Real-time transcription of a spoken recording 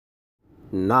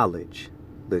knowledge,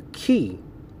 the key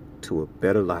to a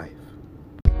better life.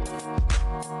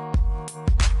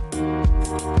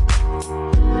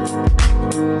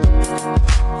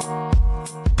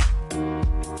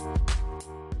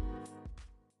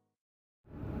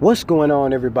 What's going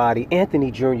on, everybody? Anthony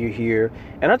Jr. here,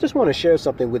 and I just want to share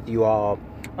something with you all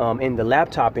in the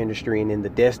laptop industry and in the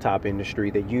desktop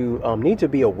industry that you need to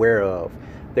be aware of.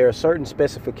 There are certain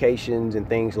specifications and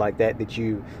things like that that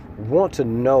you want to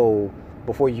know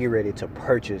before you're ready to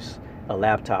purchase a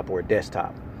laptop or a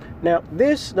desktop. Now,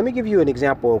 let me give you an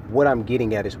example of what I'm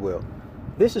getting at as well.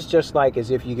 This is just like as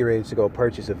if you get ready to go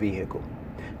purchase a vehicle.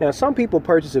 Now, some people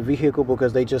purchase a vehicle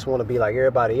because they just want to be like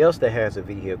everybody else that has a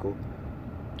vehicle,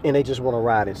 and they just want to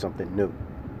ride in something new.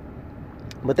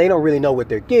 But they don't really know what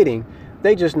they're getting.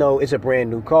 They just know it's a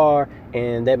brand new car,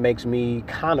 and that makes me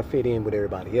kind of fit in with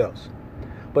everybody else.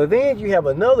 But then you have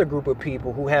another group of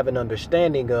people who have an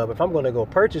understanding of, if I'm going to go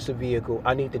purchase a vehicle,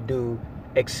 I need to do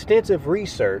extensive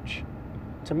research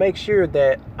to make sure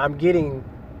that I'm getting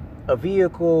a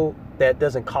vehicle that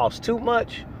doesn't cost too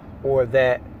much, or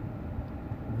that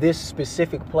this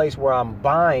specific place where I'm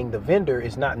buying, the vendor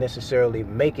is not necessarily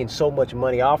making so much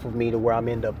money off of me to where I'm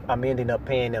ending up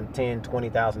paying them $10,000,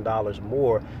 $20,000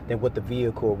 more than what the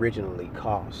vehicle originally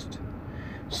cost.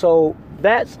 So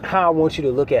that's how I want you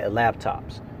to look at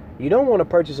laptops. You don't want to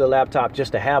purchase a laptop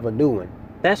just to have a new one.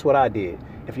 That's what I did.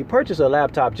 If you purchase a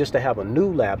laptop just to have a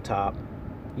new laptop,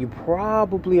 you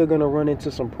probably are going to run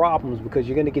into some problems because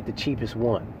you're going to get the cheapest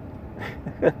one.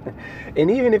 And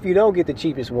even if you don't get the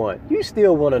cheapest one, you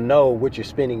still want to know what you're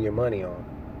spending your money on.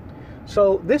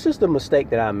 So this is the mistake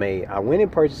that I made. I went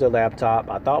and purchased a laptop.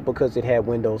 I thought because it had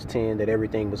Windows 10 that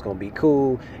everything was going to be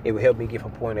cool. It would help me get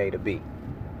from point A to B.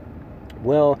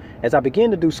 Well, as I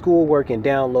began to do schoolwork and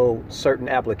download certain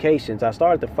applications, I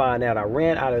started to find out I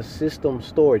ran out of system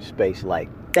storage space like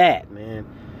that, man.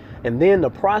 And then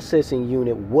the processing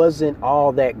unit wasn't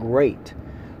all that great.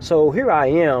 So here I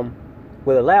am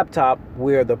with a laptop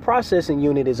where the processing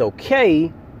unit is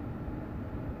okay,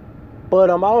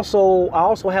 but I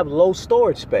also have low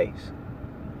storage space.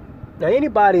 Now,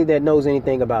 anybody that knows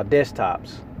anything about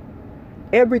desktops,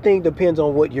 everything depends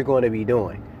on what you're going to be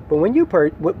doing. But when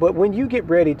you get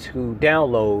ready to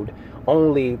download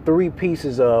only 3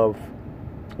 pieces of,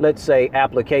 let's say,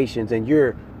 applications, and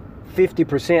you're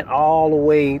 50% all the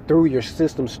way through your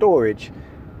system storage,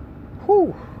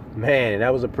 whew, man,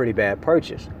 that was a pretty bad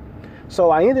purchase. So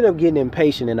I ended up getting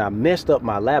impatient and I messed up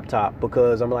my laptop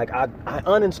because I'm like, I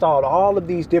uninstalled all of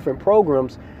these different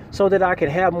programs so that I could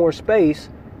have more space,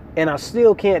 and I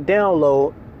still can't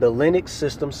download the Linux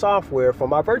system software for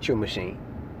my virtual machine.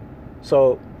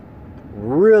 So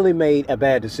really made a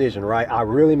bad decision, right? I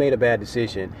really made a bad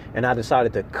decision, and I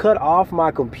decided to cut off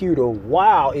my computer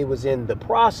while it was in the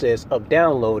process of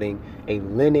downloading a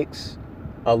Ubuntu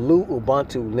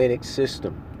Linux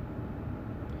system.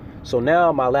 So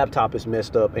now my laptop is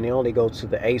messed up, and it only goes to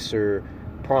the Acer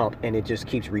prompt, and it just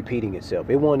keeps repeating itself.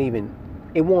 It won't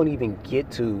even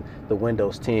get to the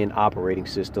Windows 10 operating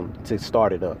system to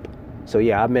start it up. So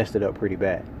yeah, I messed it up pretty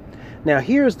bad. Now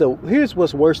here's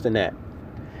what's worse than that.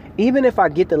 Even if I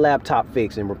get the laptop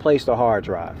fixed and replace the hard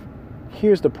drive,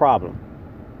 here's the problem.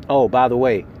 Oh, by the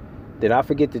way, did I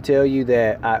forget to tell you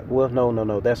that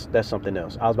no, that's something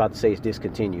else. I was about to say it's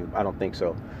discontinued. I don't think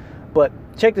so. But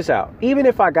check this out. Even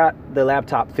if I got the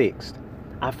laptop fixed,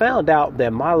 I found out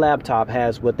that my laptop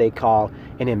has what they call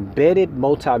an embedded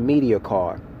multimedia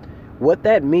card. What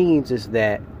that means is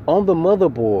that on the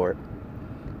motherboard,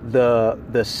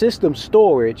 the system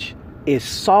storage is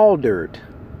soldered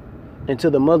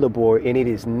into the motherboard, and it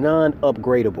is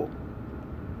non-upgradable.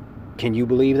 Can you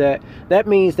believe that? That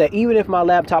means that even if my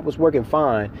laptop was working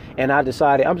fine and I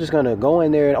decided I'm just going to go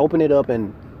in there and open it up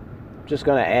and just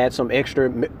going to add some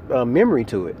extra memory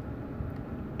to it,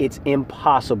 it's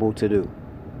impossible to do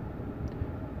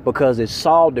because it's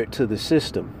soldered to the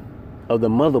system of the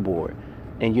motherboard.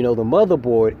 And you know, the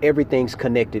motherboard, everything's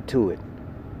connected to it.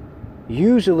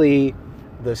 Usually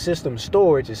the system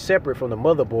storage is separate from the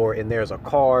motherboard, and there's a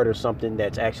card or something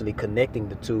that's actually connecting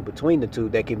the two, between the two,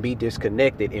 that can be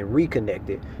disconnected and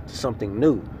reconnected to something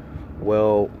new.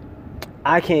 Well,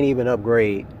 I can't even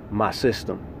upgrade my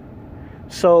system.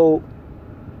 So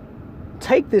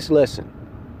take this lesson.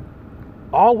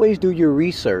 Always do your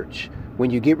research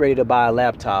when you get ready to buy a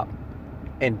laptop,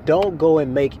 and don't go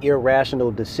and make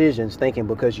irrational decisions thinking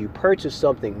because you purchased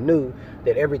something new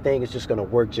that everything is just going to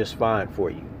work just fine for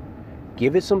you.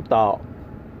 Give it some thought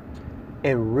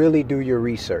and really do your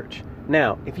research.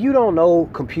 Now, if you don't know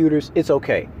computers, it's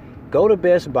okay. Go to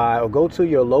Best Buy or go to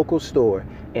your local store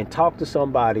and talk to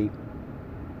somebody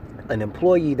an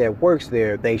employee that works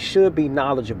there, they should be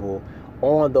knowledgeable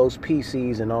on those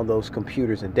PCs and on those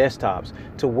computers and desktops,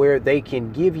 to where they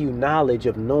can give you knowledge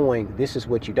of knowing this is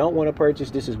what you don't want to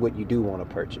purchase, this is what you do want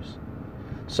to purchase.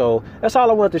 So that's all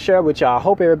I wanted to share with y'all. I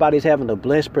hope everybody's having a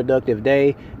blessed, productive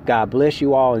day. God bless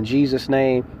you all in Jesus'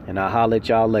 name, and I'll holler at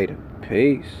y'all later.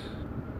 Peace.